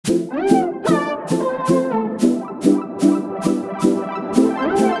Hey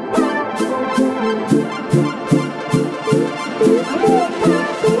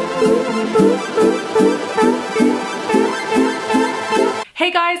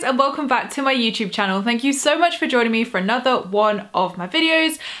guys, and welcome back to my YouTube channel. Thank you so much for joining me for another one of my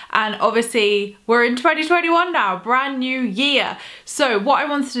videos. And obviously we're in 2021 now, brand new year. So what I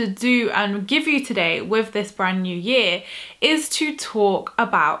wanted to do and give you today with this brand new year is to talk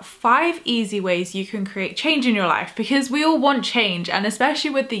about 5 easy ways you can create change in your life, because we all want change, and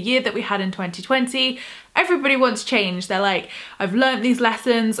especially with the year that we had in 2020, everybody wants change. They're like, I've learned these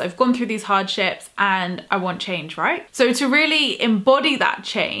lessons, I've gone through these hardships, and I want change, right? So to really embody that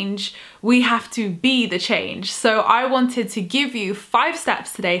change, we have to be the change. So I wanted to give you 5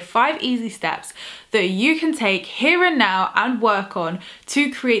 steps today, 5 easy steps that you can take here and now and work on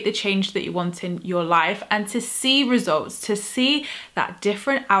to create the change that you want in your life, and to see results, to see that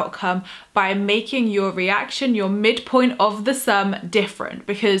different outcome by making your reaction, your midpoint of the sum, different.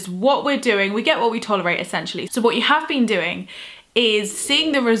 Because what we're doing, we get what we tolerate essentially. So what you have been doing is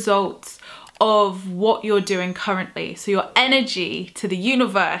seeing the results of what you're doing currently. So your energy to the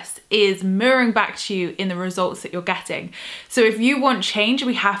universe is mirroring back to you in the results that you're getting. So if you want change,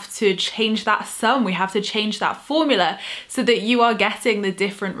 we have to change that sum, we have to change that formula so that you are getting the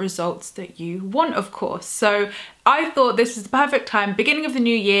different results that you want, of course. So I thought this was the perfect time, beginning of the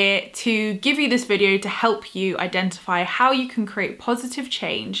new year, to give you this video to help you identify how you can create positive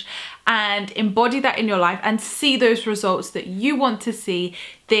change and embody that in your life and see those results that you want to see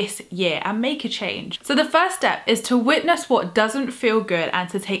this year and make a change. So the first step is to witness what doesn't feel good and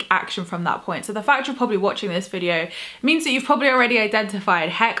to take action from that point. So the fact you're probably watching this video means that you've probably already identified,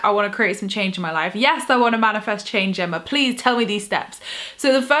 heck, I want to create some change in my life. Yes, I want to manifest change, Emma. Please tell me these steps.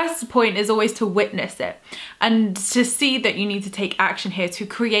 So the first point is always to witness it and to see that you need to take action here to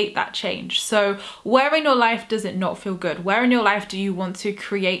create that change. So where in your life does it not feel good? Where in your life do you want to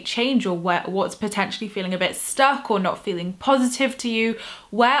create change, or what's potentially feeling a bit stuck or not feeling positive to you?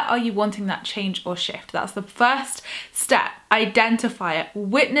 Where are you wanting that change or shift? That's the first step. Identify it,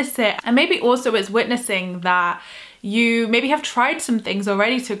 witness it, and maybe also it's witnessing that you maybe have tried some things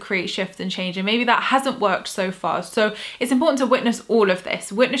already to create shift and change, and maybe that hasn't worked so far. So it's important to witness all of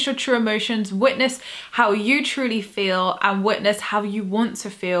this. Witness your true emotions, witness how you truly feel, and witness how you want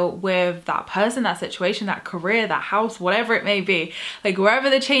to feel with that person, that situation, that career, that house, whatever it may be. Like wherever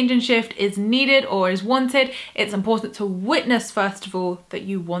the change and shift is needed or is wanted, it's important to witness first of all that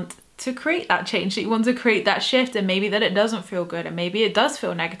you want to create that change, that you want to create that shift, and maybe that it doesn't feel good, and maybe it does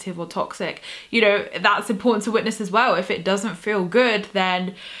feel negative or toxic. You know, that's important to witness as well. If it doesn't feel good,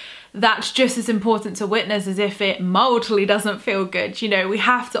 then that's just as important to witness as if it mildly doesn't feel good. You know, we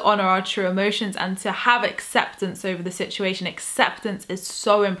have to honor our true emotions and to have acceptance over the situation. Acceptance is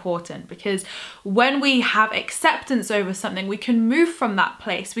so important, because when we have acceptance over something, we can move from that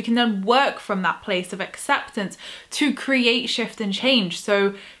place. We can then work from that place of acceptance to create shift and change.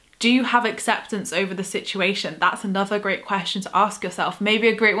 So do you have acceptance over the situation? That's another great question to ask yourself. Maybe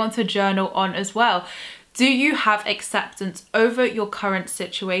a great one to journal on as well. Do you have acceptance over your current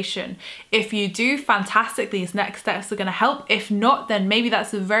situation? If you do, fantastic, these next steps are going to help. If not, then maybe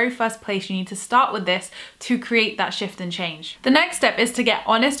that's the very first place you need to start with this to create that shift and change. The next step is to get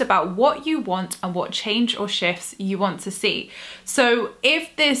honest about what you want and what change or shifts you want to see. So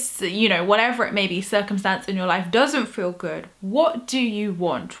if this, you know, whatever it may be, circumstance in your life doesn't feel good, what do you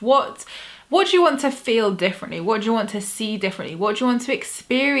want? What do you want to feel differently? What do you want to see differently? What do you want to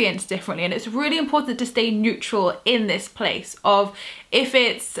experience differently? And it's really important to stay neutral in this place of, if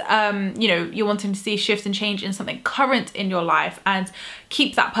it's, you know, you're wanting to see shift and change in something current in your life and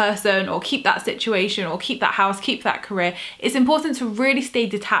keep that person or keep that situation or keep that house, keep that career, it's important to really stay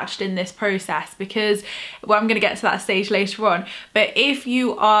detached in this process, because, well, I'm going to get to that stage later on, but if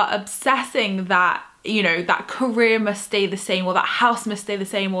you are obsessing that, you know, that career must stay the same, or that house must stay the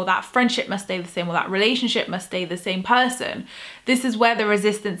same, or that friendship must stay the same, or that relationship must stay the same person, this is where the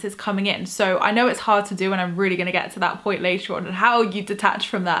resistance is coming in. So I know it's hard to do, and I'm really going to get to that point later on and how you detach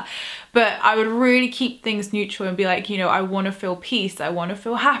from that, but I would really keep things neutral and be like, you know, I want to feel peace, I want to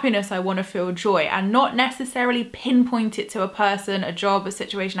feel happiness, I want to feel joy, and not necessarily pinpoint it to a person, a job, a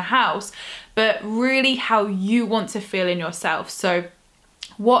situation, a house, but really how you want to feel in yourself. So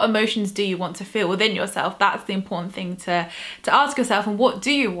what emotions do you want to feel within yourself? That's the important thing to ask yourself. And what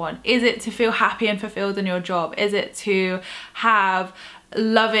do you want? Is it to feel happy and fulfilled in your job? Is it to have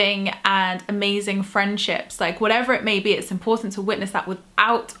loving and amazing friendships? Like whatever it may be, it's important to witness that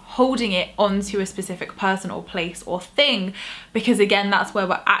without holding it onto a specific person or place or thing, because again, that's where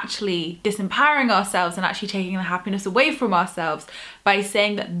we're actually disempowering ourselves and actually taking the happiness away from ourselves by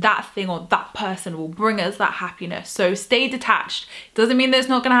saying that that thing or that person will bring us that happiness. So stay detached. Doesn't mean that it's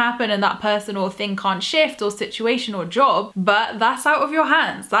not going to happen and that person or thing can't shift, or situation or job, but that's out of your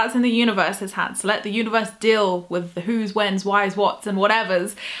hands. That's in the universe's hands. Let the universe deal with the who's, when's, why's, what's and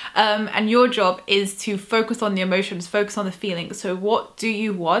whatevers. And your job is to focus on the emotions, focus on the feelings. So what do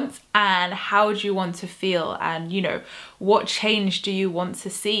you want and how do you want to feel? And you know, what change do you want to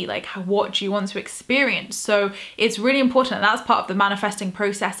see? Like, what do you want to experience? So it's really important, and that's part of the manifesting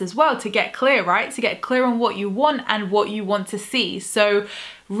process as well, to get clear, right? To get clear on what you want and what you want to see. So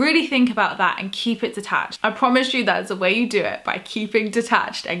really think about that and keep it detached. I promise you that's the way you do it, by keeping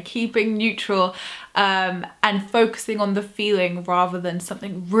detached and keeping neutral, and focusing on the feeling rather than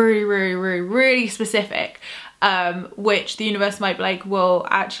something really specific. Which the universe might be like, well,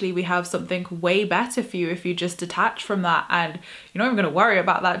 actually we have something way better for you if you just detach from that, and you're not even going to worry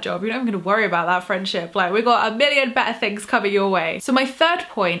about that job, you're not even going to worry about that friendship. Like, we got a million better things coming your way. So my third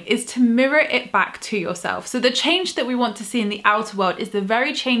point is to mirror it back to yourself. So the change that we want to see in the outer world is the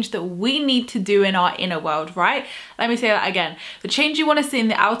very change that we need to do in our inner world, right? Let me say that again. The change you want to see in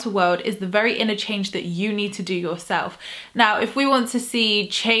the outer world is the very inner change that you need to do yourself. Now, if we want to see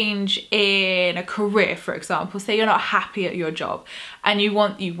change in a career, for example, say you're not happy at your job and you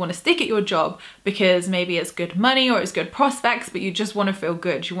want to stick at your job because maybe it's good money or it's good prospects, but you just want to feel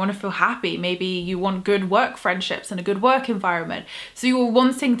good, you want to feel happy, maybe you want good work friendships and a good work environment. So you're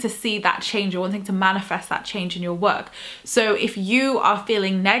wanting to see that change, you're wanting to manifest that change in your work. So if you are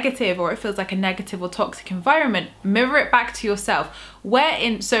feeling negative, or it feels like a negative or toxic environment, mirror it back to yourself.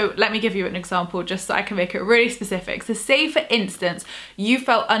 So let me give you an example just so I can make it really specific. So say for instance, you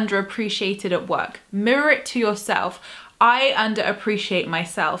felt underappreciated at work. Mirror it to yourself. I underappreciate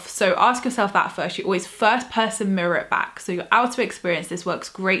myself. So ask yourself that first. You always first person mirror it back. So your outer experience, this works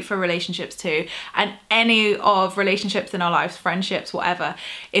great for relationships too, and any of relationships in our lives, friendships, whatever.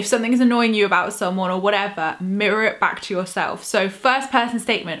 If something is annoying you about someone or whatever, mirror it back to yourself. So first person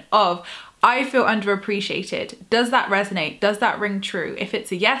statement of, I feel underappreciated. Does that resonate? Does that ring true? If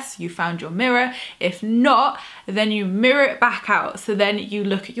it's a yes, you found your mirror. If not, then you mirror it back out. So then you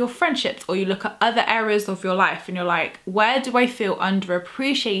look at your friendships or you look at other areas of your life and you're like, where do I feel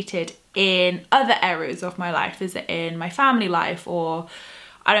underappreciated in other areas of my life? Is it in my family life, or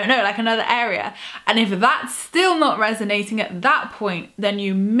I don't know, like another area? And if that's still not resonating at that point, then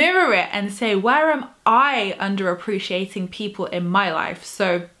you mirror it and say, where am I underappreciating people in my life?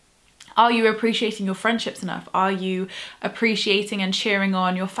 So are you appreciating your friendships enough? Are you appreciating and cheering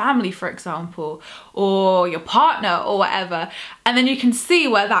on your family, for example, or your partner or whatever? And then you can see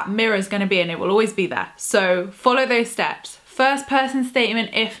where that mirror is going to be, and it will always be there. So follow those steps. First person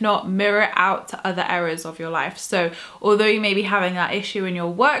statement, if not, mirror it out to other areas of your life. So although you may be having that issue in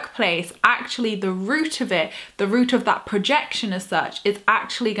your workplace, actually the root of it, the root of that projection as such, is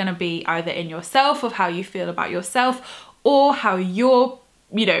actually going to be either in yourself, of how you feel about yourself, or how you're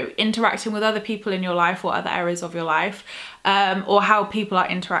interacting with other people in your life or other areas of your life, or how people are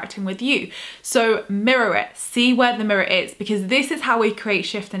interacting with you. So mirror it, see where the mirror is, because this is how we create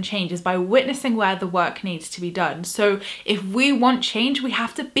shift and change, is by witnessing where the work needs to be done. So if we want change, we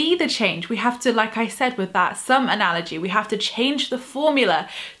have to be the change. We have to, like I said with that sum analogy, we have to change the formula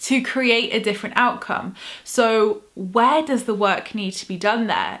to create a different outcome. So where does the work need to be done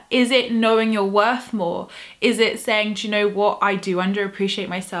there? Is it knowing your worth more? Is it saying, do you know what, I do underappreciate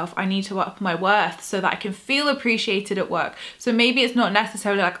myself, I need to up my worth so that I can feel appreciated at work? So maybe it's not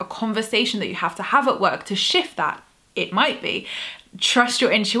necessarily like a conversation that you have to have at work to shift that. It might be. Trust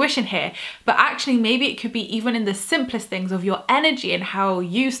your intuition here. But actually maybe it could be even in the simplest things of your energy and how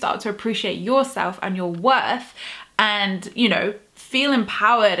you start to appreciate yourself and your worth, and feel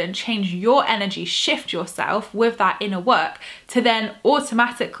empowered and change your energy, shift yourself with that inner work, to then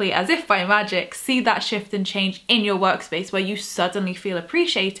automatically, as if by magic, see that shift and change in your workspace where you suddenly feel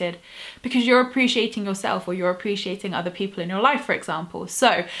appreciated because you're appreciating yourself, or you're appreciating other people in your life, for example.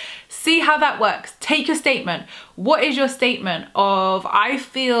 So see how that works. Take your statement. What is your statement of, I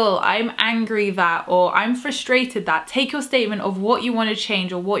feel I'm angry that, or I'm frustrated that? Take your statement of what you want to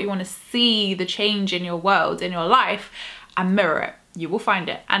change, or what you want to see the change in your world, in your life, and mirror it. You will find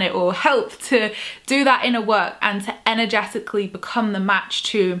it, and it will help to do that inner work and to energetically become the match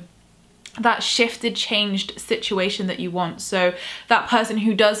to that shifted, changed situation that you want. So that person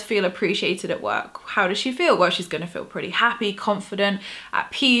who does feel appreciated at work, how does she feel? Well, she's going to feel pretty happy, confident,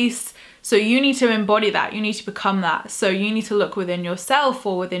 at peace, So you need to embody that, you need to become that. So you need to look within yourself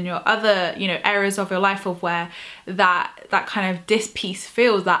or within your other, you know, areas of your life of where that kind of dis-peace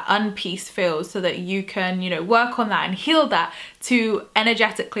feels, that unpeace feels, so that you can, you know, work on that and heal that to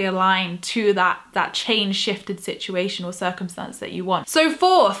energetically align to that change, shifted situation or circumstance that you want. So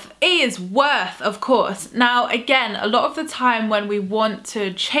fourth is worth, of course. Now, again, a lot of the time when we want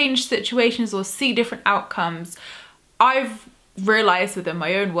to change situations or see different outcomes, I've realized within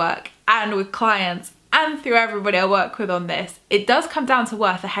my own work and with clients and through everybody I work with on this, it does come down to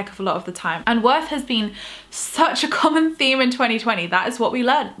worth a heck of a lot of the time. And worth has been such a common theme in 2020. That is what we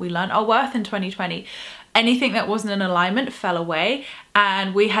learned. We learned our worth in 2020. Anything that wasn't in alignment fell away,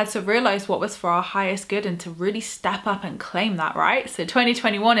 and we had to realize what was for our highest good and to really step up and claim that, right? So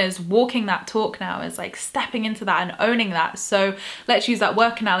 2021 is walking that talk now, is like stepping into that and owning that. So let's use that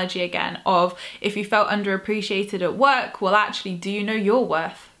work analogy again of if you felt underappreciated at work, well, actually, do you know your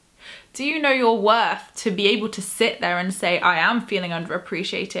worth? Do you know your worth to be able to sit there and say, I am feeling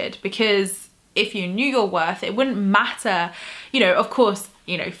underappreciated? Because if you knew your worth, it wouldn't matter, you know, of course,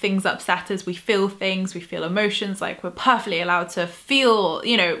 you know, things upset us, we feel things, we feel emotions, like we're perfectly allowed to feel,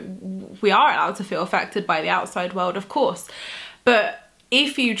 you know, we are allowed to feel affected by the outside world, of course. But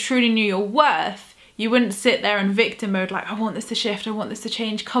if you truly knew your worth, you wouldn't sit there in victim mode like, I want this to shift, I want this to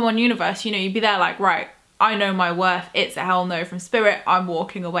change, come on universe, you know, you'd be there like, right, I know my worth, it's a hell no from spirit, I'm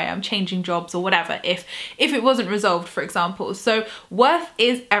walking away, I'm changing jobs or whatever, if it wasn't resolved, for example. So worth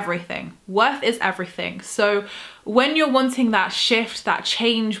is everything. Worth is everything. So when you're wanting that shift, that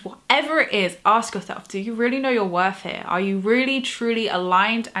change, whatever it is, ask yourself, do you really know your worth here? Are you really truly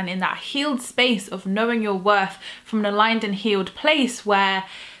aligned and in that healed space of knowing your worth from an aligned and healed place where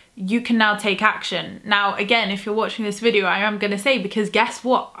you can now take action? Now, again, if you're watching this video, I am going to say, because guess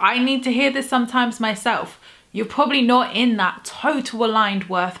what? I need to hear this sometimes myself. You're probably not in that total aligned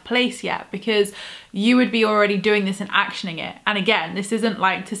worth place yet, because you would be already doing this and actioning it. And again, this isn't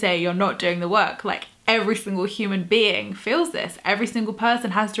like to say you're not doing the work. Like, every single human being feels this. Every single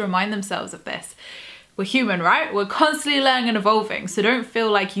person has to remind themselves of this. We're human, right? We're constantly learning and evolving. So don't feel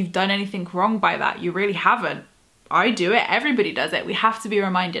like you've done anything wrong by that. You really haven't. I do it, everybody does it. We have to be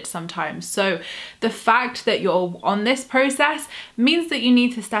reminded sometimes. So the fact that you're on this process means that you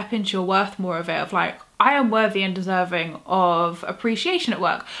need to step into your worth more of it, of like, I am worthy and deserving of appreciation at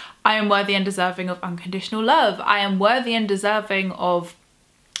work. I am worthy and deserving of unconditional love. I am worthy and deserving of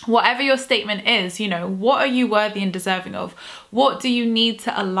whatever your statement is, you know, what are you worthy and deserving of? What do you need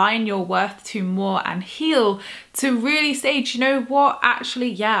to align your worth to more and heal to really say, do you know what, actually,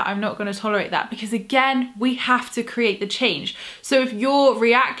 yeah, I'm not going to tolerate that? Because again, we have to create the change. So if your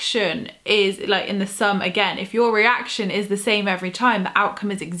reaction is like in the sum, again, if your reaction is the same every time, the outcome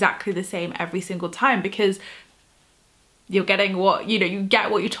is exactly the same every single time, because you're getting what, you know, you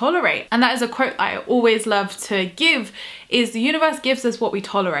get what you tolerate. And that is a quote I always love to give, is the universe gives us what we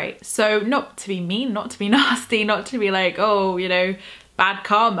tolerate. So not to be mean, not to be nasty, not to be like, oh, you know, bad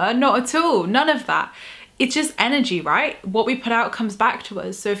karma, not at all, none of that. It's just energy, right? What we put out comes back to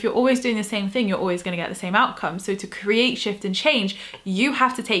us. So if you're always doing the same thing, you're always going to get the same outcome. So to create shift and change, you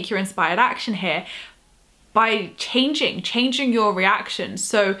have to take your inspired action here by changing your reaction.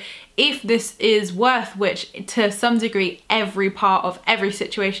 So if this is worth, which to some degree every part of every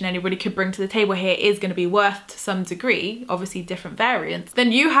situation anybody could bring to the table here is going to be worth to some degree, obviously different variants,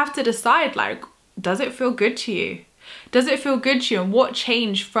 then you have to decide, like, does it feel good to you? Does it feel good to you? And what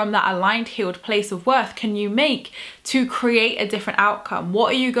change from that aligned, healed place of worth can you make to create a different outcome?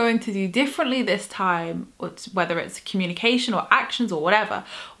 What are you going to do differently this time? Whether it's communication or actions or whatever.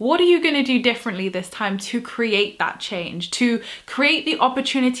 What are you going to do differently this time to create that change? To create the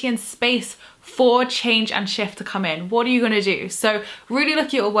opportunity and space for change and shift to come in? What are you going to do? So really look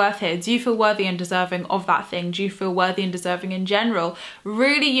at your worth here. Do you feel worthy and deserving of that thing? Do you feel worthy and deserving in general?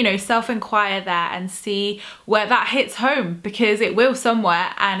 Really, you know, self-inquire there and see where that hits home, because it will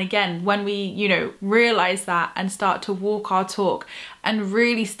somewhere. And again, when we, you know, realize that and start to walk our talk and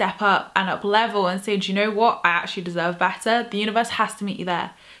really step up and up level and say, do you know what? I actually deserve better. The universe has to meet you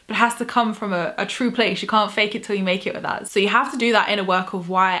there. But it has to come from a true place. You can't fake it till you make it with that. So you have to do that inner work of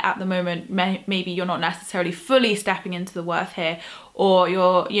why at the moment maybe you're not necessarily fully stepping into the worth here, or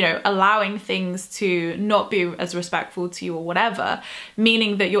you're, you know, allowing things to not be as respectful to you or whatever,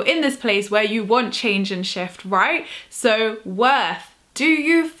 meaning that you're in this place where you want change and shift, right? So worth. Do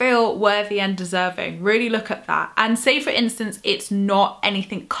you feel worthy and deserving? Really look at that. And say, for instance, it's not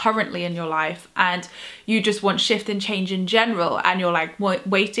anything currently in your life and you just want shift and change in general, and you're like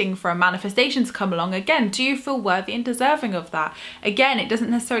waiting for a manifestation to come along. Again, do you feel worthy and deserving of that? Again, it doesn't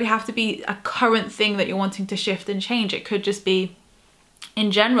necessarily have to be a current thing that you're wanting to shift and change. It could just be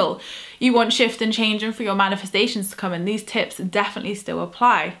in general, you want shift and change and for your manifestations to come in, these tips definitely still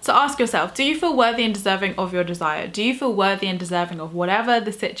apply. So ask yourself, do you feel worthy and deserving of your desire? Do you feel worthy and deserving of whatever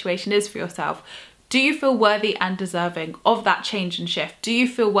the situation is for yourself? Do you feel worthy and deserving of that change and shift? Do you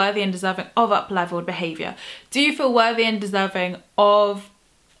feel worthy and deserving of up-leveled behavior? Do you feel worthy and deserving of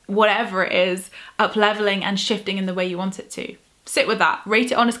whatever it is, up-leveling and shifting in the way you want it to? Sit with that.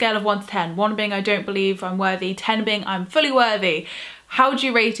 Rate it on a scale of 1 to 10. 1 being I don't believe I'm worthy, 10 being I'm fully worthy. How do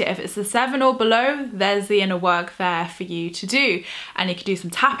you rate it? If it's a 7 or below, there's the inner work there for you to do. And you can do some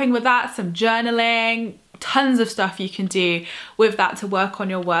tapping with that, some journaling, tons of stuff you can do with that to work on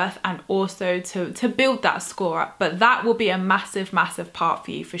your worth and also to build that score up. But that will be a massive, massive part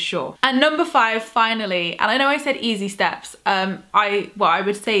for you for sure. And number 5, finally, and I know I said easy steps. I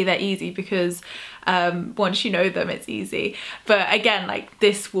would say they're easy because once you know them, it's easy. But again, like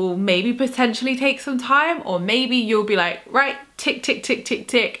this will maybe potentially take some time, or maybe you'll be like, right, tick, tick, tick, tick,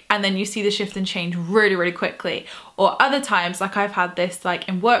 tick, and then you see the shift and change really, really quickly. Or other times, like I've had this, like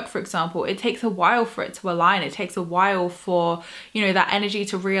in work, for example, it takes a while for it to align. It takes a while for, you know, that energy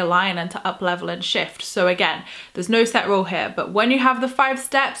to realign and to up level and shift. So again, there's no set rule here, but when you have the 5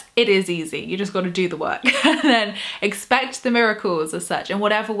 steps, it is easy. You just got to do the work and then expect the miracles as such in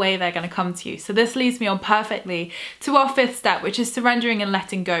whatever way they're going to come to you. So this leads me on perfectly to our 5th step, which is surrendering and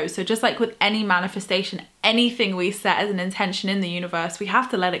letting go. So just like with any manifestation, anything we set as an intention in the universe, we have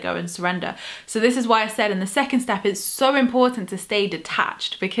to let it go and surrender. So this is why I said in the 2nd step, it's so important to stay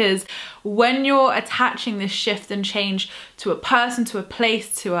detached, because when you're attaching this shift and change to a person, to a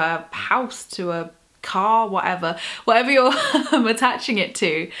place, to a house, to a car, whatever you're attaching it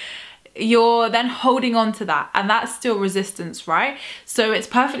to, you're then holding on to that, and that's still resistance, right? So it's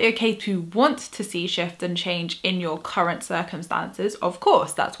perfectly okay to want to see shift and change in your current circumstances. Of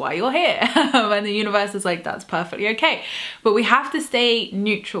course, that's why you're here. And the universe is like, that's perfectly okay. But we have to stay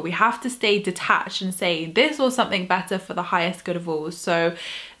neutral. We have to stay detached and say this or something better for the highest good of all. So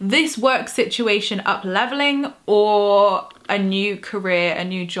this work situation up leveling, or a new career, a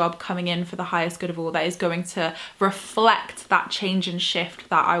new job coming in for the highest good of all, that is going to reflect that change and shift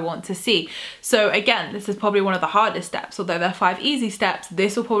that I want to see. So again, this is probably one of the hardest steps. Although there are 5 easy steps,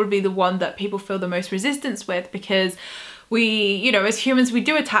 this will probably be the one that people feel the most resistance with, because we, you know, as humans, we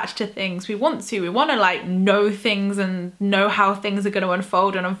do attach to things. We want to like know things and know how things are going to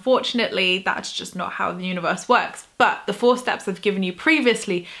unfold. And unfortunately, that's just not how the universe works. But the 4 steps I've given you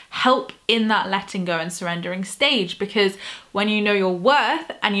previously help in that letting go and surrendering stage, because when you know your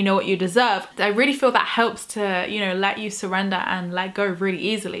worth and you know what you deserve, I really feel that helps to, you know, let you surrender and let go really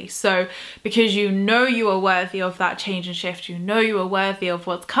easily. So because you know you are worthy of that change and shift, you know you are worthy of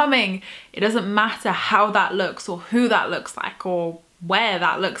what's coming, it doesn't matter how that looks or who that looks like or where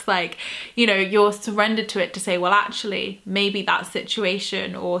that looks like, you know, you're surrendered to it to say, well, actually, maybe that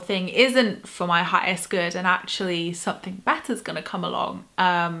situation or thing isn't for my highest good, and actually something better is going to come along.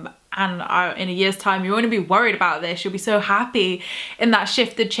 And in a year's time, you won't be worried about this. You'll be so happy in that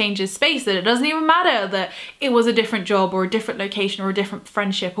shifted changes space that it doesn't even matter that it was a different job or a different location or a different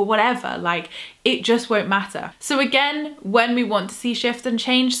friendship or whatever. Like, it just won't matter. So again, when we want to see shift and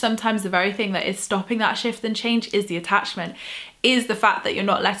change, sometimes the very thing that is stopping that shift and change is the attachment, is the fact that you're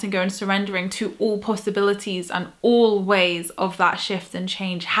not letting go and surrendering to all possibilities and all ways of that shift and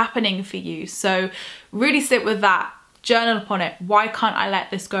change happening for you. So really sit with that. Journal upon it. Why can't I let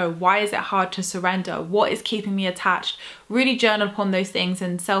this go? Why is it hard to surrender? What is keeping me attached? Really journal upon those things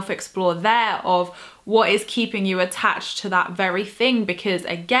and self-explore there of what is keeping you attached to that very thing. Because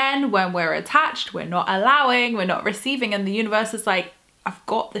again, when we're attached, we're not allowing, we're not receiving, and the universe is like, I've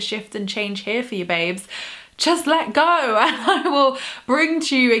got the shift and change here for you, babes. Just let go and I will bring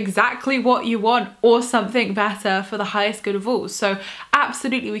to you exactly what you want or something better for the highest good of all. So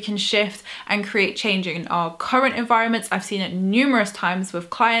absolutely we can shift and create change in our current environments. I've seen it numerous times with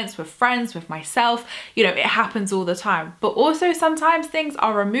clients, with friends, with myself. You know, it happens all the time. But also sometimes things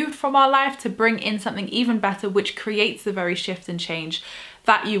are removed from our life to bring in something even better, which creates the very shift and change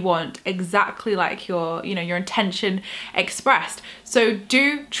that you want, exactly like your, you know, your intention expressed. So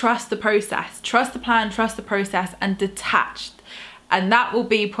do trust the process, trust the plan, trust the process, and detached. And that will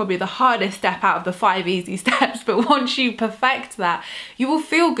be probably the hardest step out of the 5 easy steps. But once you perfect that, you will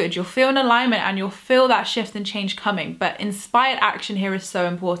feel good, you'll feel in alignment, and you'll feel that shift and change coming. But inspired action here is so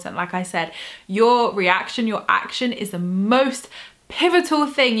important. Like I said, your reaction, your action is the most pivotal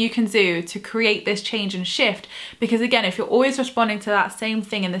thing you can do to create this change and shift. Because again, if you're always responding to that same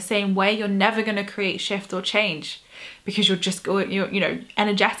thing in the same way, you're never going to create shift or change. because you're just going, you know,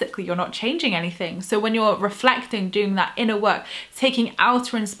 energetically, you're not changing anything. So when you're reflecting, doing that inner work, taking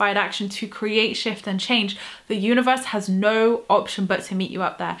outer inspired action to create shift and change, the universe has no option but to meet you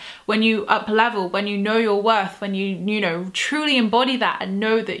up there. When you up level, when you know your worth, when you know, truly embody that and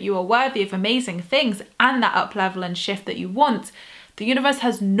know that you are worthy of amazing things and that up level and shift that you want, the universe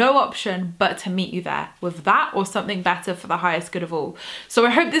has no option but to meet you there with that or something better for the highest good of all. So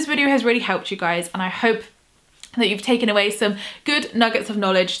I hope this video has really helped you guys, and I hope that you've taken away some good nuggets of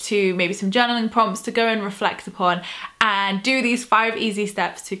knowledge, to maybe some journaling prompts to go and reflect upon and do these 5 easy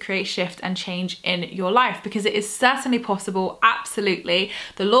steps to create shift and change in your life, because it is certainly possible. Absolutely,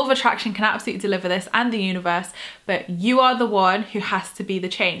 the law of attraction can absolutely deliver this, and the universe, but you are the one who has to be the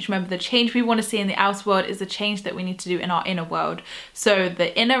change. Remember, the change we want to see in the outer world is the change that we need to do in our inner world. So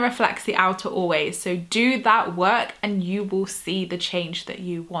the inner reflects the outer always. So do that work and you will see the change that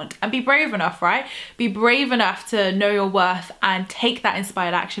you want. And be brave enough, right? Be brave enough to know your worth and take that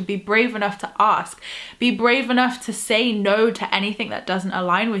inspired action. Be brave enough to ask. Be brave enough to say no to anything that doesn't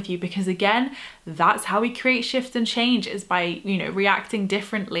align with you, because again, that's how we create shift and change, is by, you know, reacting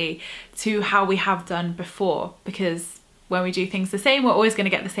differently to how we have done before, because when we do things the same, we're always going to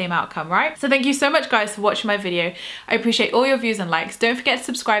get the same outcome, right? So thank you so much guys for watching my video. I appreciate all your views and likes. Don't forget to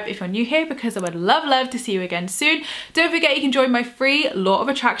subscribe if you're new here, because I would love to see you again soon. Don't forget you can join my free Law of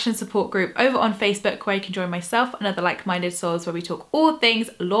Attraction support group over on Facebook, where you can join myself and other like-minded souls, where we talk all things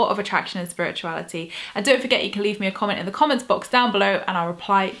Law of Attraction and spirituality. And don't forget you can leave me a comment in the comments box down below and I'll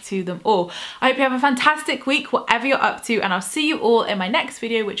reply to them all. I hope you have a fantastic week, whatever you're up to, and I'll see you all in my next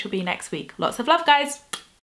video, which will be next week. Lots of love guys.